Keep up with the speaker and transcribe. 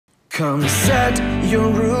Come set your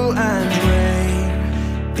rule and reign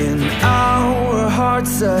in our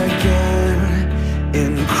hearts again.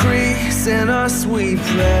 Increase in us, we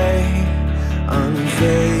pray.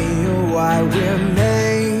 Unveil why we're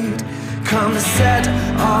made. Come set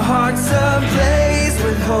our hearts ablaze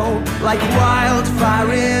with hope, like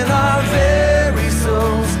wildfire in our very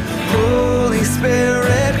souls. Holy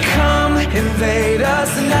Spirit, come invade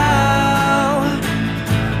us now.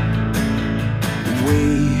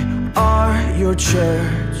 We are your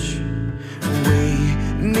church. We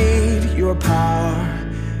need your power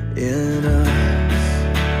in us.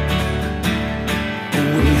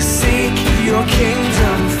 We seek your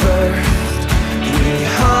kingdom first. We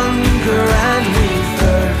hunger and we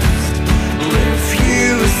thirst.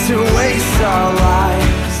 Refuse to waste our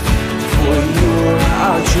lives, for you're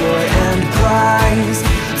our joy and prize.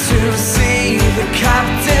 To see the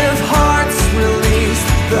captive hearts released,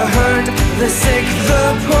 the hurt, the sick, the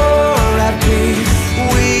poor at peace.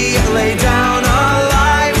 We lay down our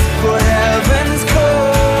lives for heaven's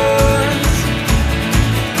cause.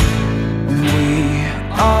 We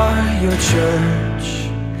are your church.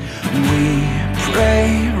 We pray,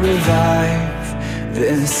 revive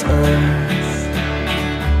this earth.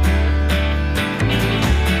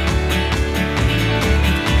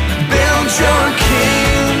 Build your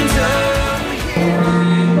kingdom here.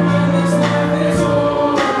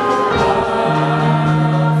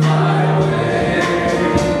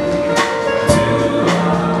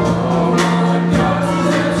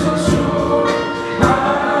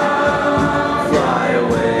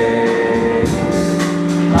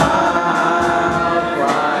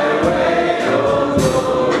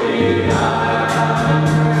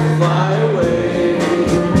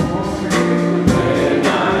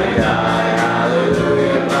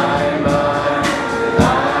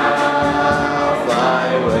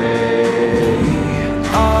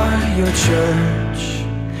 Church,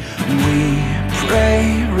 we pray,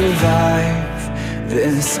 revive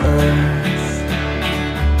this earth.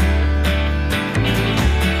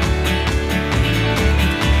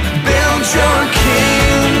 Build your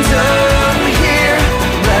kingdom here.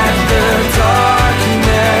 Let the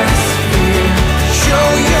darkness fear. Show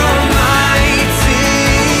your mighty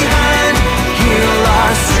hand. Heal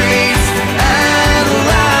our streets and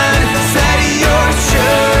land. Set your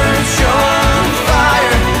church on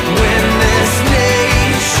fire. Win this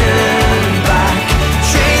nation back.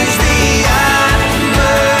 Change the atmosphere.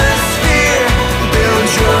 Build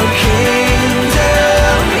your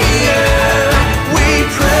kingdom here. We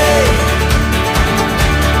pray.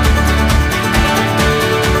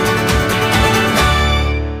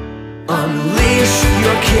 Unleash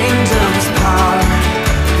your kingdom's power,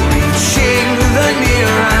 reaching the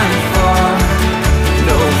near and far.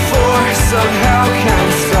 No force of hell can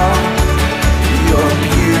stop your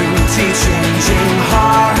beauty changing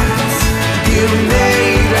hearts. You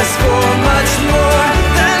made us for much more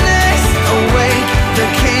than this. Awake the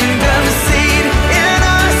kingdom seed in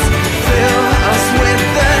us. Fill us with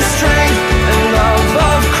the strength and love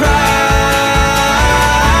of Christ.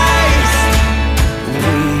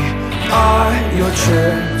 We are your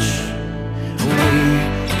church. We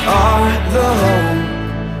are the home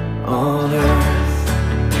on earth.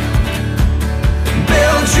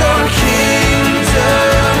 Build your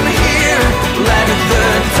kingdom here. Let the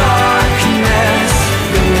darkness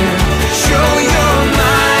fear. Show your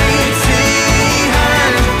mighty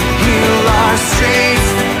hand. Heal our streets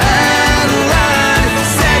and land.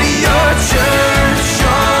 Set your church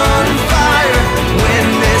on fire. Win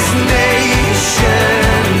this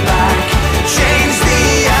nation back. Change the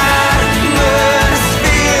atmosphere.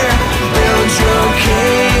 Build your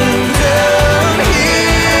kingdom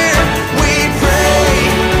here. We pray.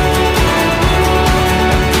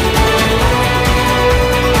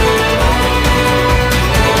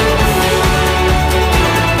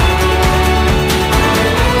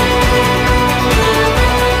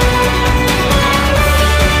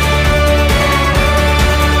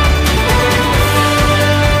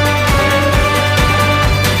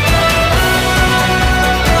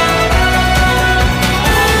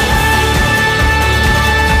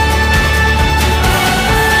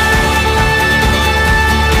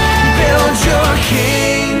 Build your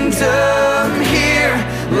kingdom here.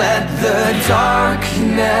 Let the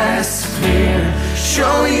darkness fear.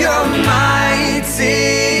 Show your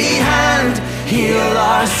mighty hand. Heal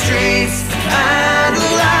our streets and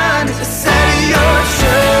land. Set your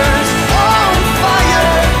church on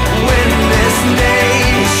fire. Win this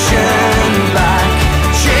nation back.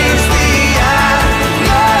 Change the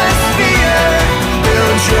atmosphere.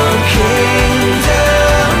 Build your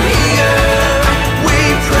kingdom here. We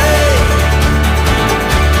pray.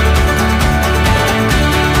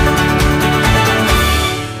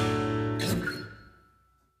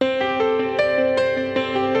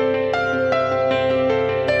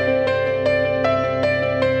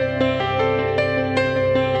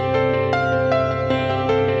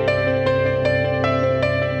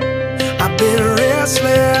 been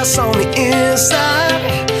restless on the inside,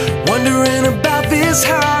 wondering about this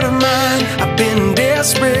heart of mine. I've been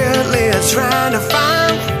desperately trying to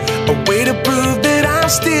find a way to prove that I'm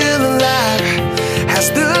still alive. Has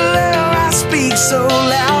the love I speak so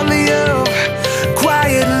loudly of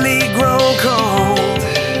quietly grown cold?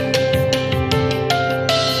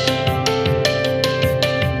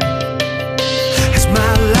 Has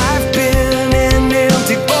my life been an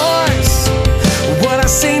empty voice? What I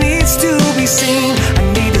say needs to be seen. I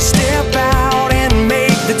need to step out and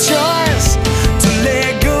make the choice to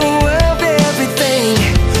let go of everything.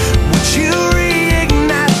 Would you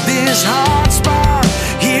reignite this heart spark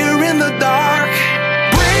here in the dark?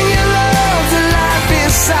 Bring your love to life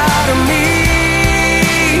inside of me.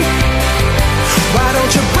 Why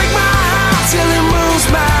don't you break my heart till it moves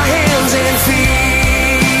my hands and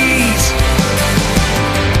feet?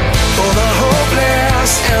 For the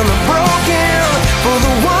hopeless and the broken, for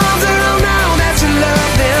the ones that don't know that you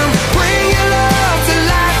love them, bring your love to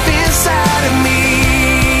life inside of me.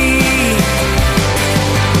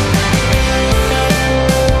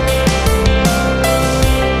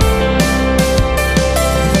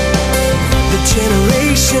 The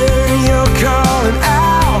generation you're calling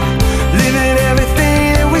out, living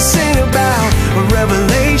everything that we sing about, a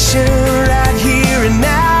revelation right here and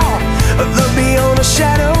now, a love beyond a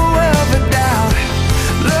shadow of a doubt,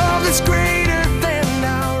 love that's greater than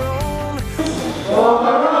our own.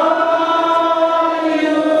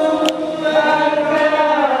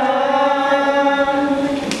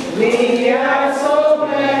 We are so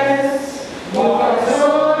blessed, more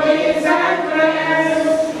stories and friends.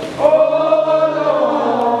 Oh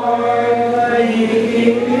Lord, we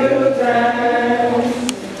give you thanks.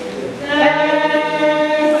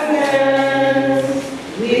 Thanks,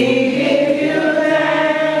 we give you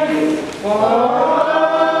thanks for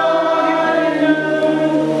all you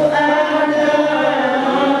have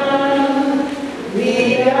done. We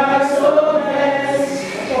are so blessed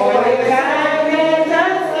for your kindness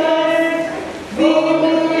and we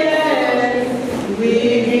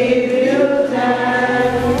give you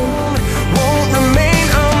thanks. Won't remain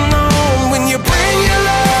unknown when you bring your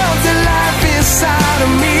love to life inside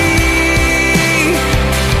of me.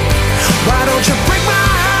 Why don't you break my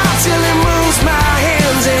heart till it moves my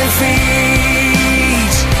hands and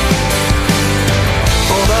feet?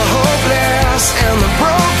 For the hopeless and the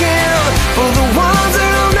broken, for the ones that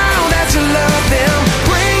don't know that you love them,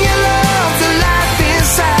 bring your love to life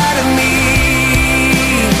inside of me.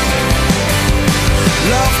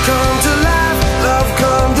 Love come to life, love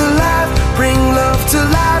come to life, bring love to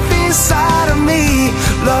life inside of me.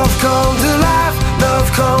 Love come to life, love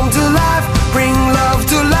come to life, bring love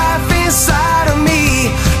to life inside of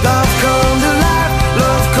me. Love come to life,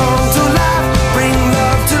 love come to life, bring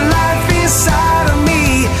love to life inside of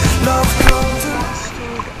me. Love come to life.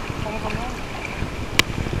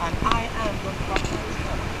 And I am the prophet.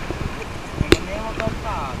 In the name of the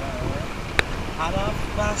Father, and of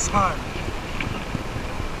the Son,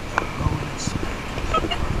 the Holy Spirit.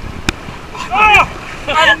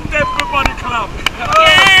 And everybody clap.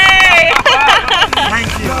 Yay!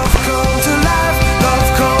 Thank you. Love come to life, love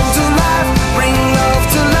come to life, bring love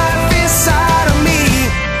to life inside of me.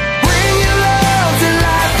 Bring your love to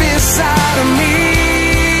life inside of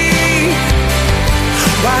me.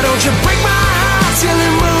 Why don't you break my heart till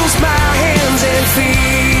it moves my hands and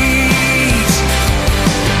feet?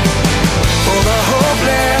 For the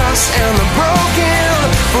hopeless and the broken,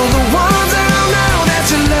 for the ones that don't know that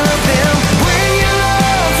you love them, bring your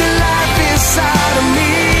love to life inside of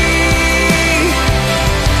me.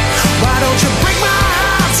 Why don't you break my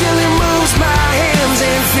heart till it moves my hands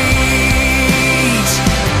and feet?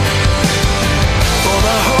 For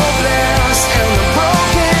the hopeless and the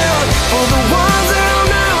broken, for the ones that don't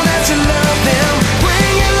know that you love them,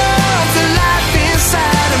 bring your love to life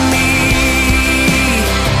inside of me.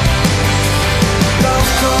 Love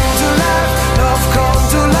come to life, love come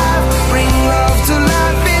to life, bring love to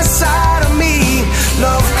life inside of me.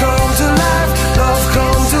 Love come to life, love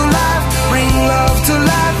come to life, bring love to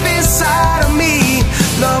life inside of me.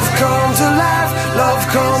 Love come to life.